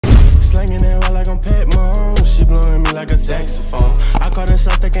pet my home. She blowing me like a saxophone. I call the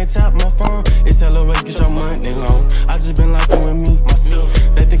shots, they can't tap my phone. It's hella way, get your money long. I just been locked in with me, myself.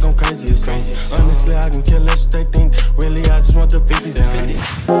 They think I'm crazy as crazy. Honestly, I can kill less what they think. Really, I just want the 50s and 100s.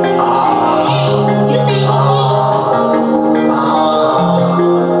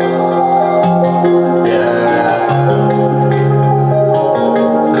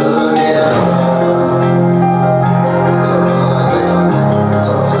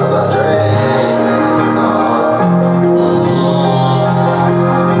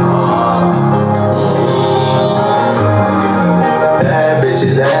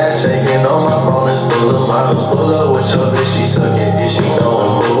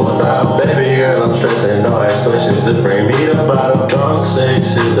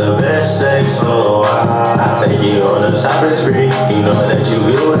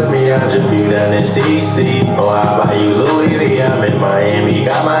 CC, oh, I buy you Louis V. I'm in Miami,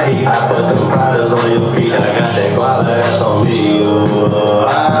 got my heat. I put them products on your feet. I got that guala that's on me.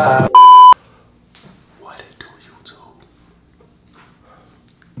 What it do, YouTube?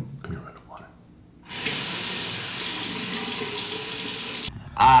 Let me run the water.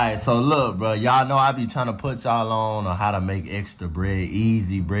 Alright, so look, bro, y'all know I be trying to put y'all on how to make extra bread,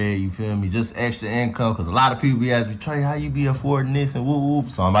 easy bread, you feel me? Just extra income, because a lot of people be asking me, Trey, how you be affording this and whoop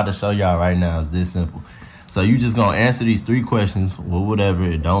whoop? So I'm about to show y'all right now. It's this simple. So you just gonna answer these 3 questions, well, whatever,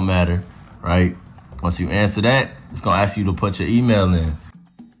 it don't matter, right? Once you answer that, it's gonna ask you to put your email in.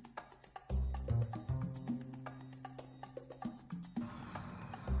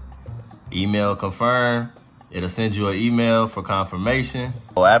 Email confirm. It'll send you an email for confirmation.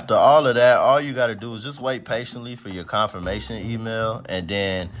 So after all of that, all you gotta do is just wait patiently for your confirmation email. And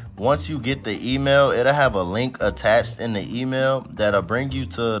then once you get the email, it'll have a link attached in the email that'll bring you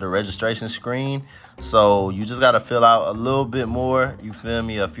to the registration screen. So you just gotta fill out a little bit more, you feel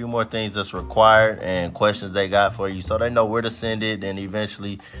me? A few more things that's required and questions they got for you so they know where to send it. And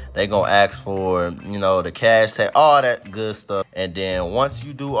eventually they gonna ask for, you know, the cash tag, all that good stuff. And then once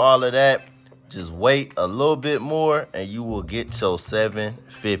you do all of that, just wait a little bit more and you will get your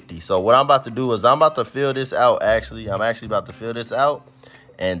 $750. So what I'm about to do is I'm about to fill this out. I'm actually about to fill this out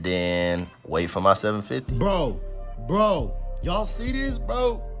and then wait for my $750. Bro, y'all see this,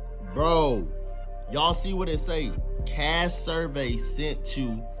 bro? Bro, y'all see what it say? Cash Survey sent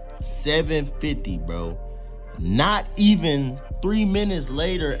you $750, bro. Not even 3 minutes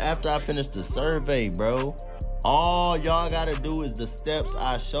later after I finished the survey, bro. All y'all gotta do is the steps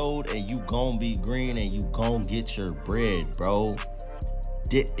I showed and you gon' be green and you gon' get your bread, bro.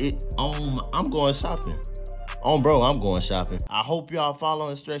 I'm going shopping. Bro, I'm going shopping. I hope y'all follow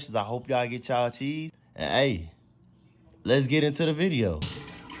instructions. I hope y'all get y'all cheese. And hey, let's get into the video.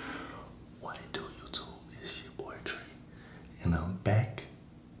 What it do, YouTube? It's your boy Trey. And I'm back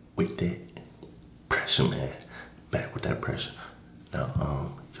with that pressure, man. Back with that pressure.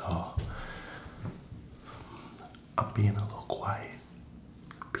 Now, y'all, I'm being a little quiet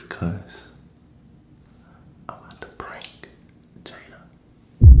because I'm about to prank Jayda.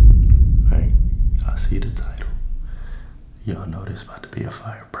 Right? Y'all see the title. Y'all know this about to be a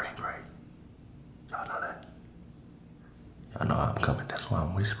fire prank, right? Y'all know that? Y'all know I'm coming. That's why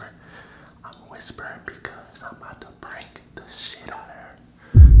I'm whispering. I'm whispering because I'm about to prank the shit out of her.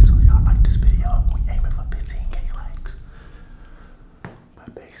 So y'all like this video, we aiming for 15K likes.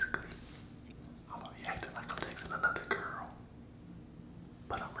 But basically, I'm gonna be acting like I'm texting another girl,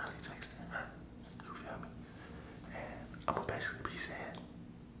 but I'm really texting her. You feel me? And I'm gonna basically be saying,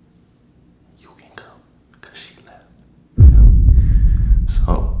 you can go, cause she left. You feel me?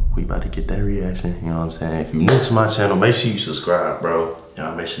 So we about to get that reaction. You know what I'm saying? If you're new to my channel, make sure you subscribe, bro.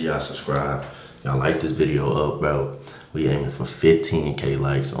 Y'all make sure y'all subscribe. Y'all like this video up, bro. We aiming for 15K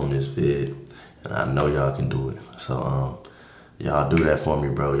likes on this vid, and I know y'all can do it. So y'all do that for me,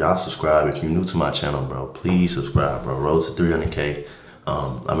 bro. Y'all subscribe. If you're new to my channel, bro, please subscribe, bro. Road to 300K.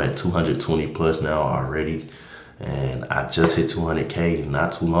 I'm at 220 plus now already. And I just hit 200K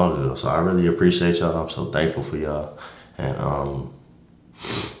not too long ago. So I really appreciate y'all. I'm so thankful for y'all. And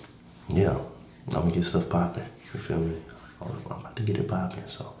yeah, I'm gonna get stuff popping. You feel me? I'm about to get it popping.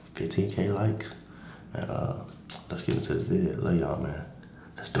 So 15K likes. And let's get into this video. Love y'all, man.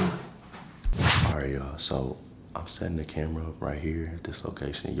 Let's do it. All right, y'all. So I'm setting the camera up right here at this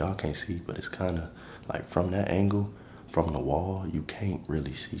location. Y'all can't see, but it's kind of like from that angle, from the wall, you can't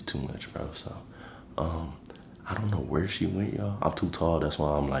really see too much, bro. So I don't know where she went, y'all. I'm too tall, that's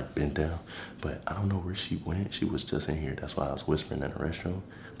why I'm like bent down. But I don't know where she went. She was just in here. That's why I was whispering in the restroom.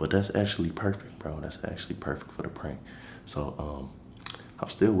 But that's actually perfect, bro. That's actually perfect for the prank. So I'm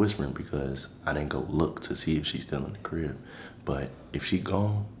still whispering because I didn't go look to see if she's still in the crib. But if she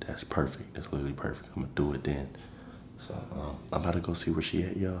gone, that's perfect. That's literally perfect. I'm gonna do it then. So I'm about to go see where she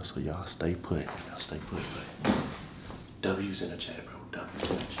at, y'all. So y'all stay put. Y'all stay put. But W's in the chat, bro. W's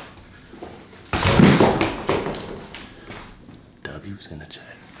in the chat. W's in the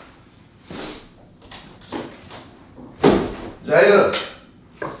chat. Jayda.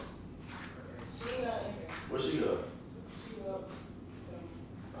 She not in here. Where she go? She up.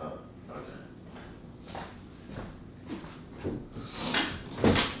 Oh, okay.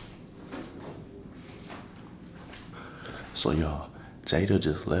 So y'all, Jayda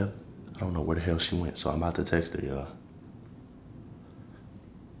just left. I don't know where the hell she went, so I'm about to text her, y'all.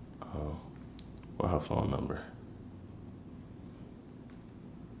 What's her phone number?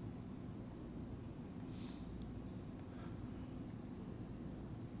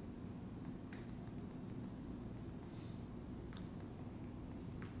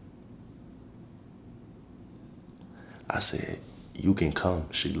 I said, you can come.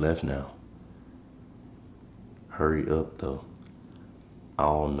 She left now. Hurry up, though. I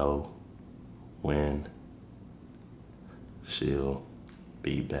don't know when she'll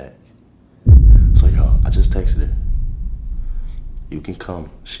be back. So, y'all, I just texted her. You can come.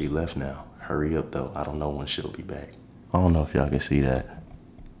 She left now. Hurry up, though. I don't know when she'll be back. I don't know if y'all can see that.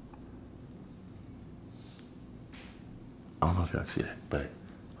 I don't know if y'all can see that, but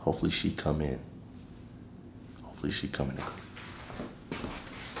hopefully she come in. Hopefully she come in.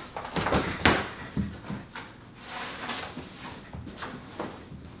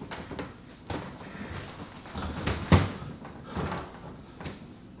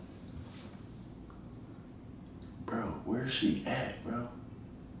 Bro, where's she at, bro?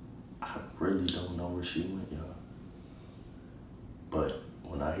 I really don't know where she went, y'all. But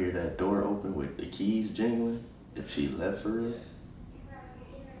when I hear that door open with the keys jingling, if she left for real,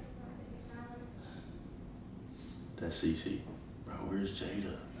 that's CC. Bro, where's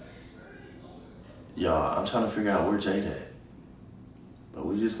Jayda? Y'all, I'm trying to figure out where Jayda at. But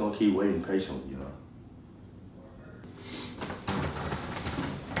we just gonna keep waiting patiently, y'all.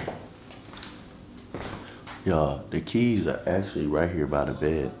 Y'all, the keys are actually right here by the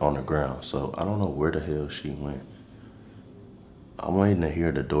bed on the ground. So I don't know where the hell she went. I'm waiting to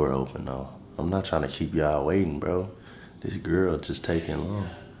hear the door open though. I'm not trying to keep y'all waiting, bro. This girl just taking long.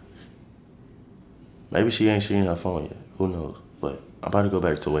 Maybe she ain't seen her phone yet. Who knows? But I'm about to go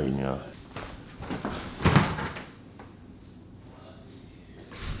back to waiting, y'all.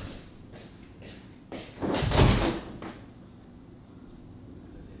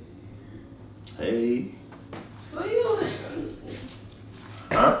 Hey. Who you?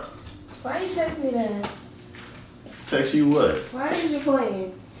 Huh? Why you text me that? Text you what? Why is you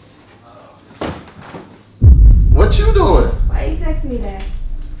playing? What you doing? Why you text me that?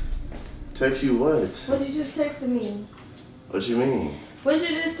 Text you what? What you just texted me? What you mean? What you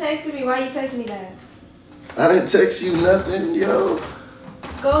just texted me? Why you text me that? I didn't text you nothing, yo.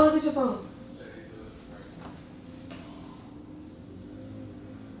 Go look at your phone.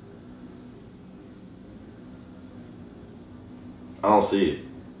 I don't see it.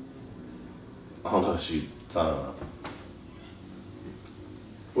 I don't know what you talking about.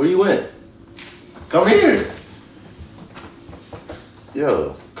 Where you went? Come here.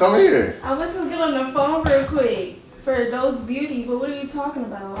 Yo, come here. I went to get on the phone real quick for those beauty, but what are you talking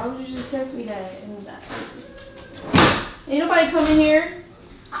about? Why would you just text me that? And ain't nobody coming here.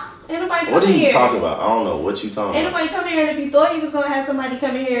 Ain't nobody coming here. What are you talking about? I don't know what you talking Ain't about. nobody coming here, and if you thought you was gonna have somebody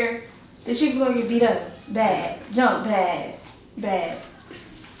coming here, then she was gonna get beat up. Bad. Jump bad. Bad.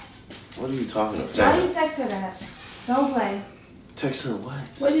 What are you talking about? Why you text her that? Don't play. Text her what?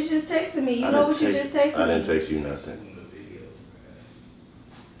 What you just texted me? You know what you just texted me? I didn't text you nothing.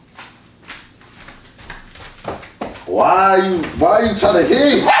 Why are you trying to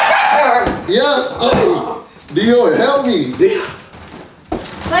hit? Yeah. Oh. Dior, help me. Dior.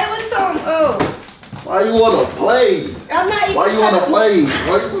 Play with some. Oh. Why you wanna play? I'm not even. Why you wanna play?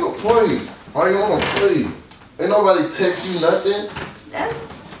 Why you wanna play? Why you wanna play? Ain't nobody text you nothing.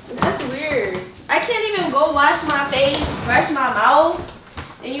 That's weird. I can't even go wash my face, brush my mouth,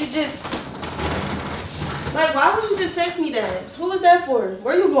 and you just like, why would you just text me that? Who was that for?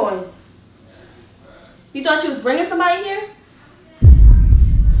 Where you going? You thought you was bringing somebody here?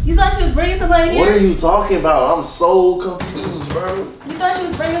 You thought you was bringing somebody here? What are you talking about? I'm so confused, bro. You thought you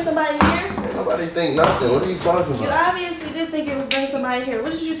was bringing somebody here? Ain't nobody think nothing. What are you talking You about? obviously did think it was bringing somebody here.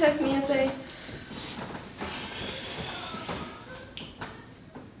 What did you text me and say?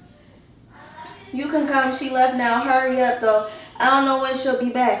 You can come. She left now. Hurry up, though. I don't know when she'll be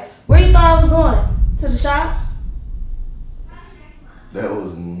back. Where you thought I was going? To the shop? That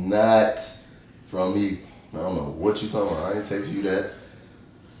was not from me. I don't know what you talking about. I ain't text you that.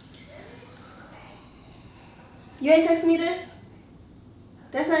 You ain't text me this?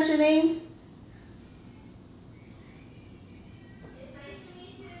 That's not your name?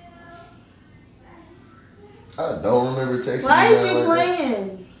 I don't remember texting you. Why is you like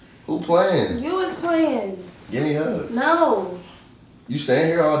playing? That. Who playing? You was playing. Give me a hug. No. You staying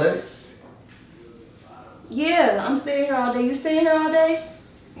here all day? Yeah, I'm staying here all day. You staying here all day?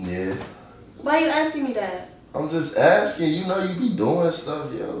 Yeah. Why you asking me that? I'm just asking. You know you be doing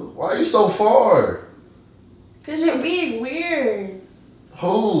stuff, yo. Why you so far? Cause you're being weird.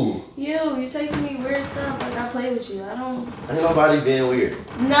 Who? You texting me weird stuff like I play with you. I don't. Ain't nobody being weird.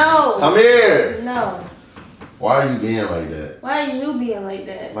 No. Come here. No. Why are you being like that? Why are you being like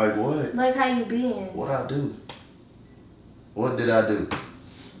that? Like what? Like how you being? What I do? What did I do?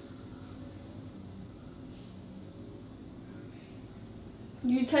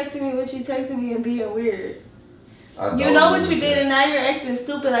 You texting me what you texting me and being weird. You know what you did and now you're acting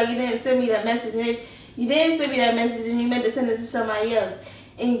stupid like you didn't send me that message. And if you didn't send me that message and you meant to send it to somebody else,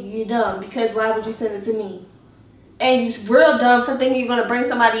 and you're dumb because why would you send it to me? And you real dumb for thinking you're gonna bring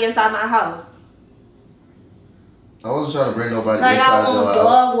somebody inside my house. I wasn't trying to bring nobody like inside I your want house.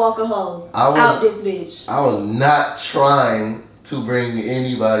 dog walker home out this bitch. I was not trying to bring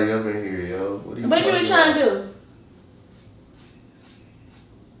anybody up in here, yo. What are you What you was trying to do?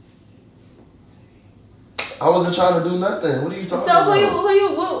 I wasn't trying to do nothing. What are you talking about? So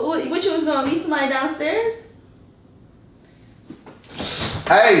what you was gonna meet somebody downstairs?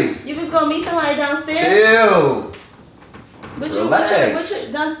 Hey! You was gonna meet somebody downstairs? Chill!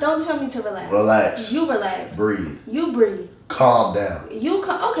 Relax. Don't tell me to relax. Relax. You relax. Breathe. You breathe. Calm down.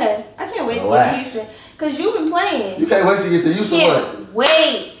 Okay. I can't wait Relax. to get to Houston. Cause you've been playing. You can't wait to get to Houston. Can't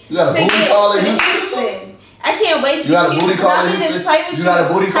wait. You got a booty call in Houston? I can't wait to you got a booty call in Houston. You got a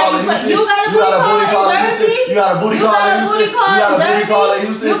booty call in Houston. You got a booty call in Jersey. You got a booty call in Houston. You got a booty call in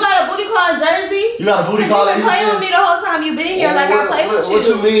Houston. You got a booty call in Jersey. You got a booty call in Houston. You been playing with me the whole time you been here, like I play with you. What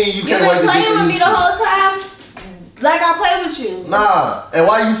you mean you can't wait to get to Houston? You been playing with me the whole time, like I play with you. Nah, and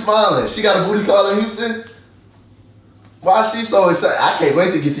why you smiling? She got a booty call in Houston? Why is she so excited? I can't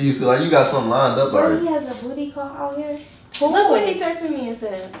wait to get to Houston. Like you got something lined up already. He has a booty call out here. Look what he texted me and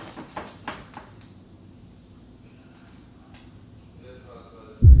said.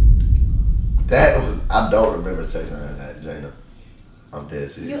 That was, I don't remember texting her that, Jayda. I'm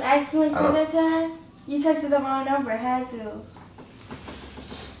dead serious. You accidentally sent it to her? You texted the wrong number. Had to.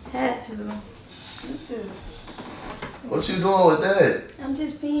 This is. What you doing with that? I'm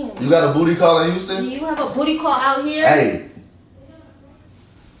just seeing. You got a booty call in Houston? Do you have a booty call out here? Hey.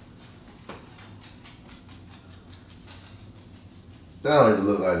 That don't even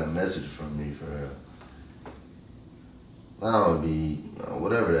look like a message from me, for real. I don't be,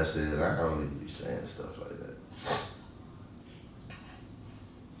 whatever that says, I don't even be saying stuff like that.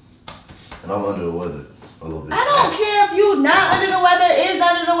 And I'm under the weather a little bit. I don't care if you not under the weather, is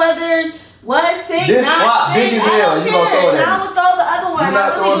under the weather, was sick, this not sick. Big as hell. You gonna throw it at me. I would throw the other one. I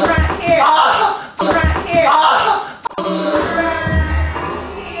really do not care. Do not care.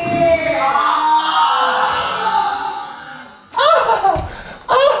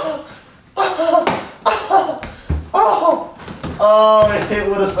 Oh, it hit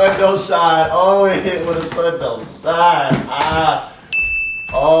with a sun don't shine. Oh, it hit with a sun don't shine. Ah.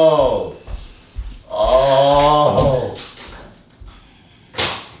 Oh. Oh.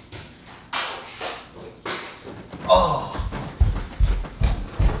 Oh.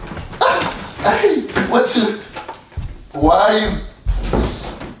 Hey, what you? Why are you?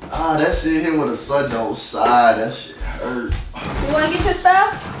 Ah, that shit hit with a sun don't shine. That shit hurt. You wanna get your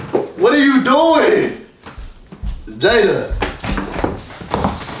stuff? What are you doing? Jayda.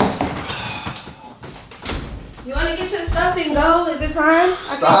 You wanna get your stuff and go? Is it time?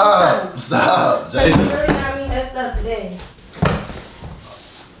 Stop, Jayda. You really got me messed up today.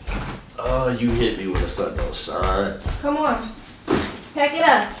 Oh, you hit me with a sun don't shine. Come on, pack it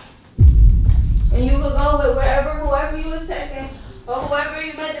up. And you could go with whoever you was texting, or whoever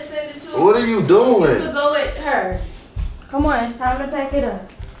you meant to send it to. What are you doing? You could go with her. Come on, it's time to pack it up.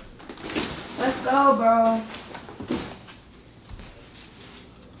 Let's go, bro.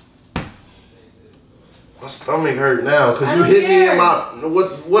 My stomach hurt now because you hit me in my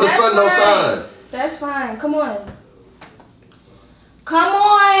what a sun don't shine. That's fine. Come on. Come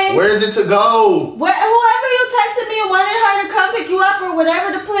on. Where is it to go? Whoever you texted me and wanted her to come pick you up or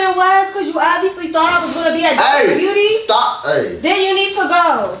whatever the plan was, because you obviously thought I was gonna be at Beauty. Stop. Hey. Then you need to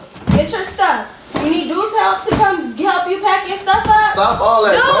go. Get your stuff. You need Deuce help to come help you pack your stuff up. Stop all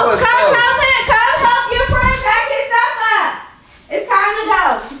that. Deuce, come help your friend pack his stuff up. It's time to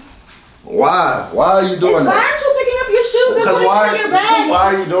go. Why? Why are you doing Why that? aren't you picking up your shoes and putting them in your bag? Why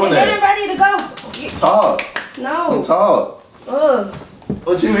are you doing and that? getting ready to go. Talk. No. Talk.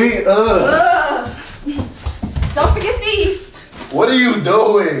 What you mean? Don't forget these. What are you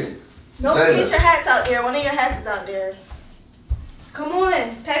doing? Don't Jayda. forget your hats out there. One of your hats is out there. Come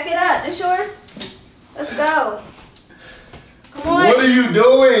on, pack it up. This yours? Let's go. Come on. What are you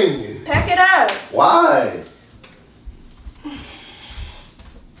doing? Pack it up. Why?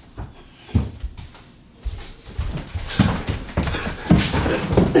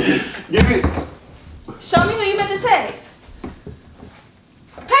 Give me. Show me who you meant to text.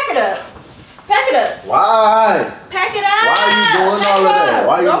 Pack it up. Pack it up. Why? Pack it up. Why are you doing Pack all it of that? up.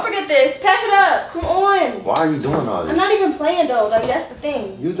 Why you? Don't forget this. Pack it up. Come on. Why are you doing all I'm this? not even playing though. Like that's the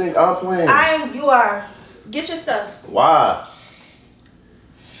thing. You think I'm playing? You are. Get your stuff. Why?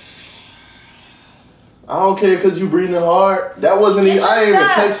 I don't care because you breathing hard. That wasn't Get even. I your didn't even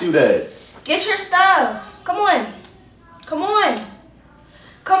stuff. text you that. Get your stuff. Come on. Come on.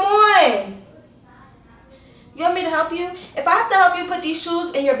 Come on. You want me to help you? If I have to help you put these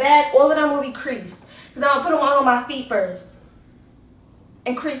shoes in your bag, all of them will be creased. Because I'm going to put them all on my feet first.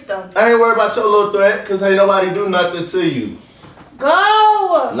 And crease them. I ain't worried about your little threat because ain't nobody do nothing to you.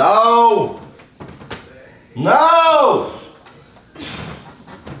 Go! No! No!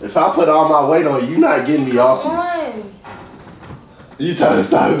 If I put all my weight on you, you're not getting me off Come you. on. You trying to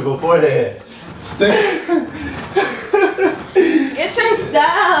stop it beforehand. Get your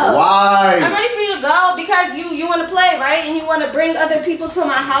stuff. Why? I'm ready for you to go because you want to play, right? And you want to bring other people to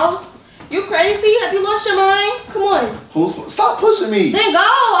my house. You crazy? Have you lost your mind? Come on. Stop pushing me. Then go.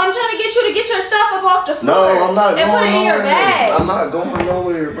 I'm trying to get you to get your stuff up off the floor. No, I'm not and going put it in your nowhere. bag. I'm not going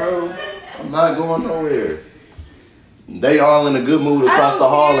nowhere, bro. I'm not going nowhere. They all in a good mood across the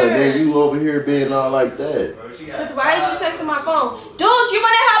hall, and then you over here being all like that. Because why is you texting my phone? Dudes, you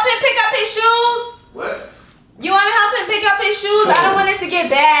want to help him pick up his shoes? What? You want to help him pick up his shoes? I don't want it to get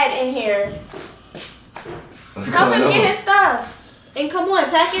bad in here. Help him get his stuff. And come on,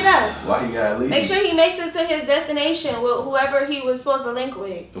 pack it up. Why you gotta leave? Make sure he makes it to his destination with whoever he was supposed to link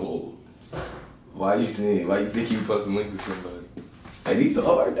with. Whoa. Why you saying? Why you think you supposed to link with somebody? Hey, these are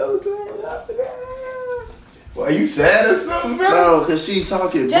hard though, too. Why you sad or something, bro? No, because she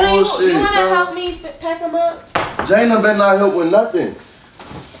talking Jayda, bullshit, you want to bro. help me pack him up? Jayda better not help with nothing.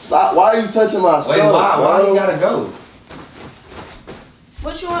 Stop. Why are you touching my stuff, Wait, why? bro? Why you gotta go?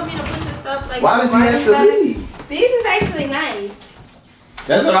 What you want me to put your stuff like? Why does he have to leave? These is actually nice.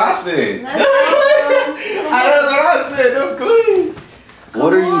 That's what I said. That's That's what I said. Them clean.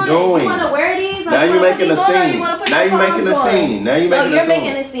 What are you doing? You want to wear these? Now you making a scene. Now you making a scene. Now you making a you're scene.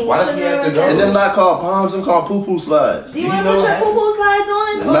 making a scene. Why does he have to go? And them not called palms, them called poo-poo slides. Do you want to put your poo-poo slides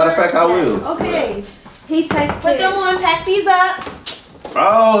on? Matter of fact, I will. Okay. He texted. Put them on. Pack these up.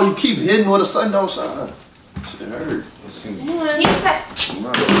 Oh, you keep hitting where the sun don't shine. Shit hurt. He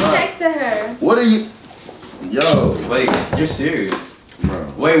texted her. What are you? Yo, Wait, you're serious?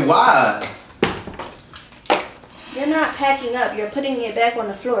 bro. Wait, why? You're not packing up. You're putting it back on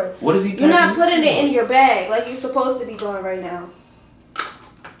the floor. What is he You're not packing putting up it in your bag like you're supposed to be doing right now.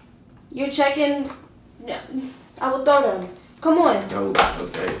 You're checking. No, I will throw them. Come on. Oh,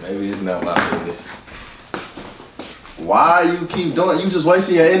 okay. Maybe it's not my business. Why you keep doing? You just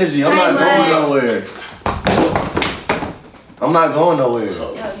wasting your energy. I'm not going nowhere. I'm not going nowhere.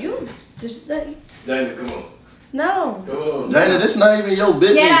 Yo, you just Jayda, come on. no. Come on. Jayda, this not even your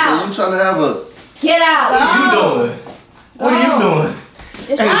business. Get out. And you trying to have a? Get out. What are you doing? What are you doing?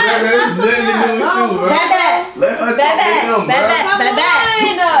 It's Hey, not. Jayda, It's it's not nothing to do with you, bro. Bad. Let her talk Bad. to him, Bad.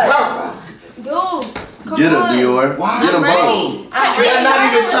 Dudes, come Get up, on. Dior. Why? Get them I'm both. ready. You're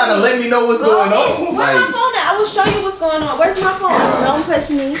not even trying to let me know what's going on. Where's my Like, phone at? I will show you what's going on. Where's my phone? Don't push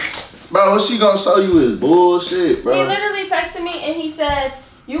me. Bro, what she gonna show you is bullshit, bro. He literally texted me and he said,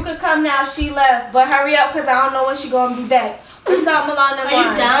 "You could come now." She left, but hurry up because I don't know when she gonna be back. Or something along them lines.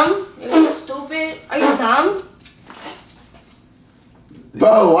 Are you dumb? You stupid? Are you dumb?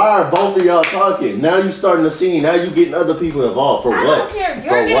 Bro, why are both of y'all talking? Now you starting the scene. Now you getting other people involved. For I what? don't care. You're For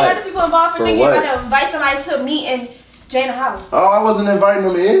getting what? other people involved for For thinking what? you're gonna invite somebody to meet in Jayda's house. Oh, I wasn't inviting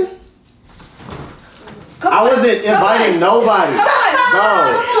them in. Come I on. wasn't Come inviting on. nobody. Come on. Bro.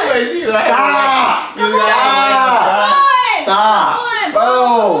 Come on. wait, you like, Stop. you like, Stop. Come on. Bro.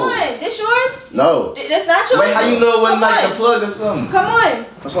 Come on. This yours? No. That's not yours? Wait, how you know it wasn't Come like on. the plug or something? Come on.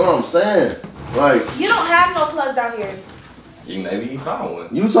 That's what I'm saying. Like, You don't have no plugs out here. Maybe he found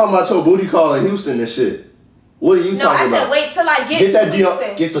one. you talking about your booty call in Houston and shit. What are you No, I talking said about? wait till I get Get to that deal.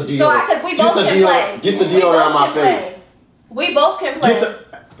 Houston. Get the deal. So because we Get both the can deal. play. Get the We deal both out of my can face. play. We both can play. Get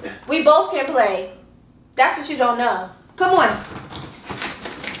the. We both can play. That's what you don't know. Come on.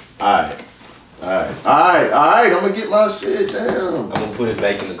 Alright. I'm gonna get my shit down. I'm gonna put it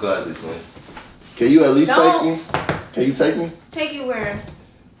back in the closet, twin. Can you at least Don't. take me? Can you take me? Take you where?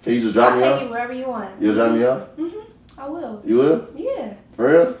 Can you just drop me I'll off? take you wherever you want. You'll drop me off? I will. You will? Yeah. For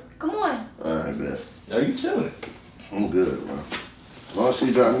real? Come on. Alright, bet. Are you chilling? I'm good, bro. As long as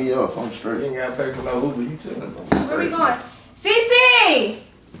she drop me off, I'm You straight. ain't gotta pay for no Uber, you chilling, bro. Where we going? CC!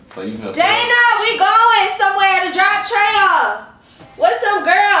 So you know. Jayda, we going somewhere to drop Trey off. What's up,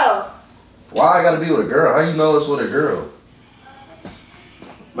 girl? Why I gotta be with a girl? How you know it's with a girl?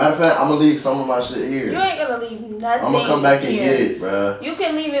 Matter of fact, I'm gonna leave some of my shit here. You ain't gonna leave nothing. I'm gonna come back and here. get it, bro. You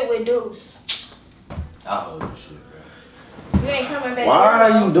can leave it with Deuce. I'll hold this shit, bro. You ain't coming back. Why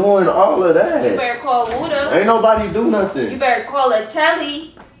here, are you doing all of You that? better call Wuda. Ain't nobody do You nothing. better call a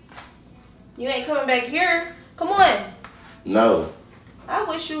telly. You ain't coming back here. Come on. No. I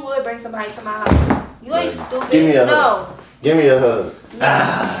wish you would bring somebody to my house. You ain't Baby, stupid. give me a no. hug. Give me a hug.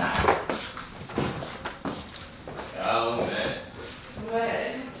 Oh, man.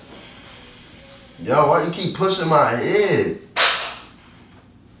 What? Yo, why you keep pushing my head?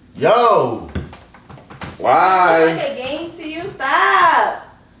 Yo. Why? It's like a game to you. Stop.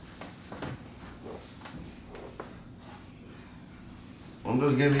 I'm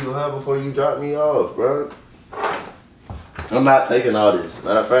just giving you a hug before you drop me off, bro. I'm not taking all this.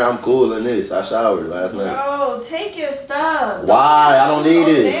 Matter of fact, I'm cool in this. I showered last night. Bro, take your stuff. Why? I don't need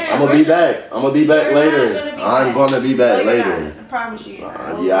it. There. I'm gonna be back. I'm gonna be back You're not later. gonna be I'm back. gonna be back No, you're later. not. I promise you.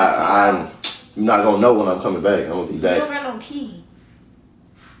 You're not gonna know when I'm coming back. I'm gonna be You don't back. got no key.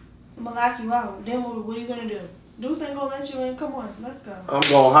 I'm gonna lock you out. Then what are you gonna do? Deuce ain't gonna let you in. Come on, let's go. I'm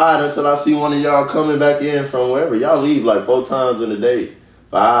gonna hide until I see one of y'all coming back in from wherever. Y'all leave like 4 times in a day.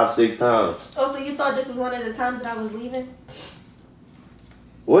 5, 6 times. Oh, so you thought this was one of the times that I was leaving?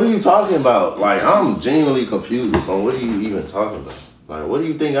 What are you talking about? Like, I'm genuinely confused on what are you even talking about? Like, what do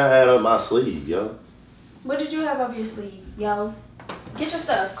you think I had up my sleeve, yo? What did you have up your sleeve, yo? Get your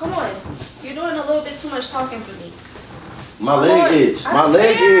stuff. Come on. You're doing a little bit too much talking for me. My leg itch. I My don't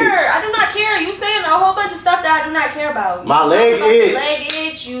leg care. itch. I do not care. You saying a whole bunch of stuff that I do not care about. My You leg talking about your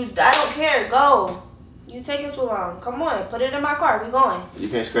itch. Leg itch. I don't care. Go. You taking too long. Come on. Put it in my car. We going. You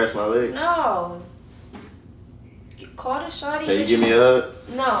can't scratch my leg? No. Call the shawty. Can you give me a hug?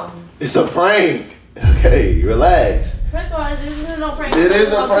 No. It's a prank. Okay, relax. First of all, this isn't no prank. It is There's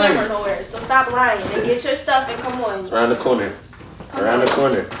a no camera prank. nowhere. So stop lying and get your stuff and come on. It's around the corner. Come Around on. the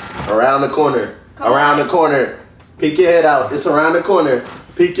corner. Around the corner. Come Around on. the corner. Peek your head out. It's around the corner.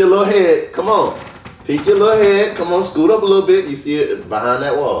 Peek your little head. Come on. Peek your little head. Come on, scoot up a little bit. You see it behind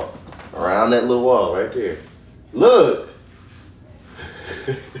that wall. Around that little wall right there. Look.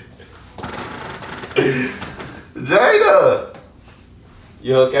 Jayda.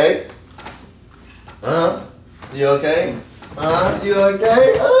 You okay? Huh? You okay? Huh? You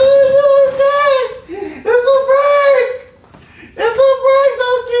okay? You okay? It's a break! It's a break!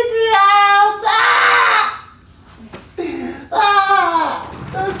 Don't kick me out!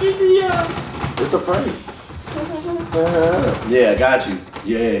 Don't kick me out! It's a prank. Yeah, I got you.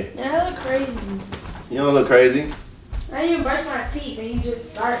 Yeah. Yeah, I look crazy. You don't look crazy. I didn't even brush my teeth and you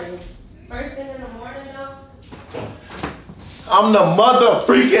just started. First thing in the morning though. I'm the mother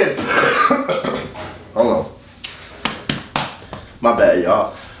freaking. Hold on. My bad,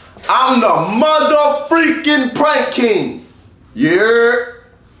 y'all. I'm the mother freaking prank king. Yeah.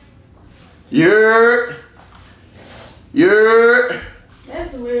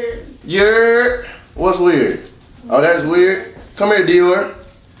 That's weird. Yeah. What's weird? Oh, that's weird. Come here, Dior.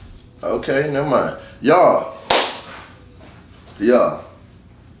 Okay, never mind. Y'all.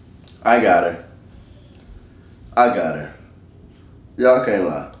 I got her. Y'all can't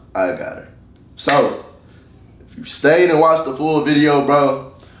lie. I got her. So, if you stayed and watched the full video,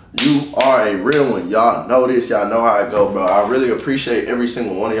 bro, you are a real one. Y'all know this. Y'all know how I go, bro. I really appreciate every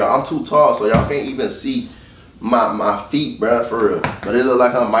single one of y'all. I'm too tall, so y'all can't even see my feet, bro, for real. But it look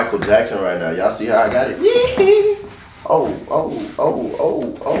like I'm Michael Jackson right now. Y'all see how I got it? Oh,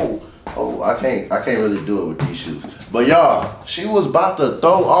 I can't really do it with these shoes. But y'all, she was about to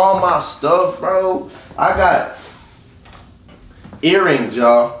throw all my stuff, bro. I got earrings,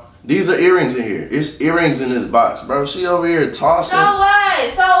 y'all. These are earrings in here. It's earrings in this box, bro. She over here tossing. So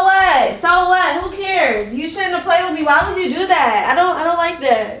what? So what? So what? Who cares? You shouldn't have played with me. Why would you do that? I don't like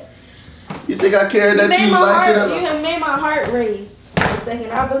that. You think I care that you like it or You not? have made my heart race for a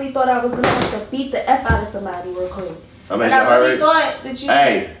second. I really thought I was gonna have to beat the F out of somebody real quick. I made And your I heart really rate. thought that you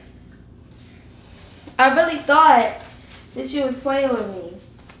Hey, I really thought that you was playing with me.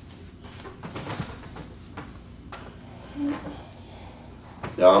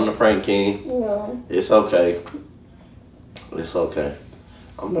 y'all, I'm the prank king. No. It's okay. It's okay.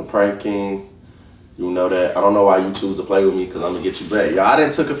 I'm the prank king. You know that. I don't know why you choose to play with me because I'm going to get you back. Y'all, I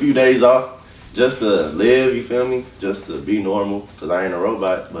done took a few days off just to live, you feel me? Just to be normal because I ain't a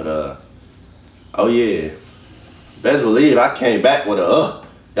robot. But, oh yeah. Best believe I came back with a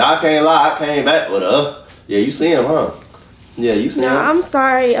Y'all can't lie, I came back with a Yeah, you see him, huh? Yeah, you see him. I'm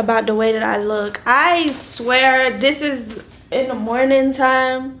sorry about the way that I look. I swear this is in the morning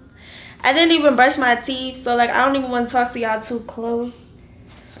time. I didn't even brush my teeth, so like I don't even want to talk to y'all too close.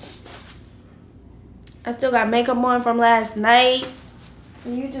 I still got makeup on from last night.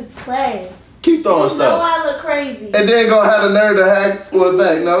 And you just play. Keep throwing stuff. You know I look crazy. And then gonna have the nerve to hack for it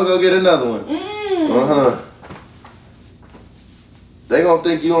back. Now we're gonna get another one. They gonna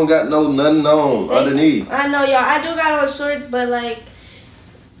think you don't got nothing on underneath. I know, y'all. I do got on shorts, but like,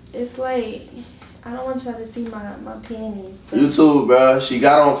 it's like, I don't want y'all to see my panties. So. YouTube, bro. She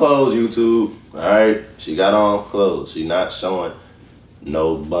got on clothes, YouTube. Alright? She got on clothes. She not showing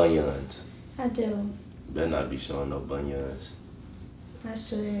no bunions. I do. Better not be showing no bunions. I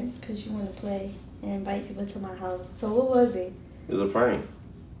shouldn't, because you want to play and invite people to my house. So what was it? It was a prank.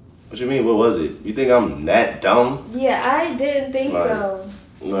 What you mean, what was it? You think I'm that dumb? Yeah, I didn't think so.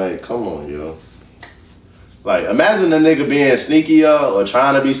 Like, come on, yo. Like, imagine a nigga being sneaky, y'all, or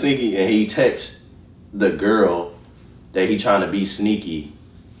trying to be sneaky, and he texts the girl that he trying to be sneaky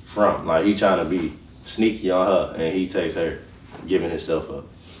from. Like, he trying to be sneaky on her, and he texts her, giving himself up.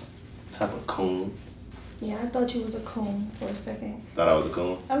 Type of coon. Yeah, I thought you was a coon for a second. Thought I was a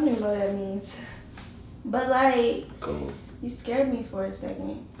coon? I don't even know what that means. But like, coon. You scared me for a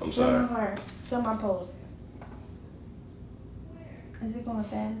second. I'm sorry. Feel my heart. Feel my pulse. Is it going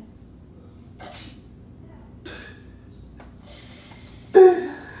fast?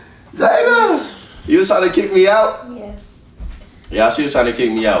 Jayda! You was trying to kick me out? Yes. Yeah, she was trying to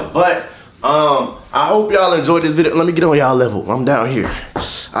kick me out. But I hope y'all enjoyed this video. Let me get on y'all level. I'm down here.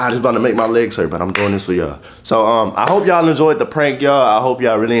 I just about to make my legs hurt, but I'm doing this for y'all. So I hope y'all enjoyed the prank, y'all. I hope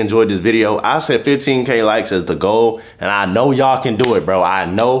y'all really enjoyed this video. I set 15K likes as the goal, and I know y'all can do it, bro. I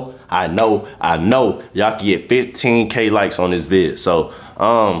know y'all can get 15K likes on this vid. So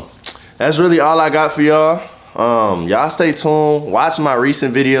that's really all I got for y'all. Y'all stay tuned. Watch my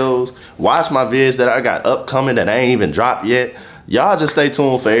recent videos. Watch my vids that I got upcoming that I ain't even dropped yet. Y'all just stay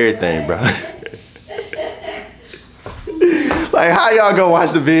tuned for everything, bro. Like, how y'all gonna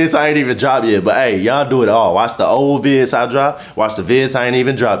watch the vids I ain't even dropped yet? But hey, y'all do it all. Watch the old vids I dropped. Watch the vids I ain't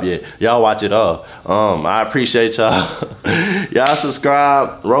even dropped yet. Y'all watch it all. I appreciate y'all. Y'all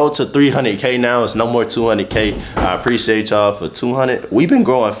subscribe. Roll to 300K now. It's no more 200K. I appreciate y'all for 200. We've been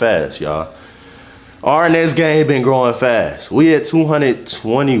growing fast, y'all. RNStrayyy been growing fast. We at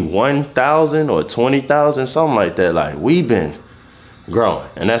 221,000 or 20,000, something like that. Like, we been growing.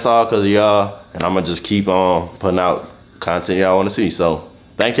 And that's all because of y'all. And I'm gonna just keep on putting out content y'all want to see. So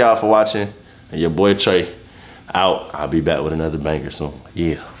thank y'all for watching, and your boy Trey out. I'll be back with another banger soon.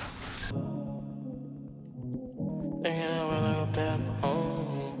 Yeah.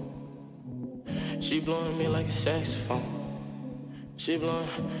 She blowing me like a saxophone. She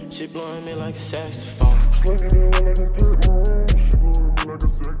blowing me like a saxophone.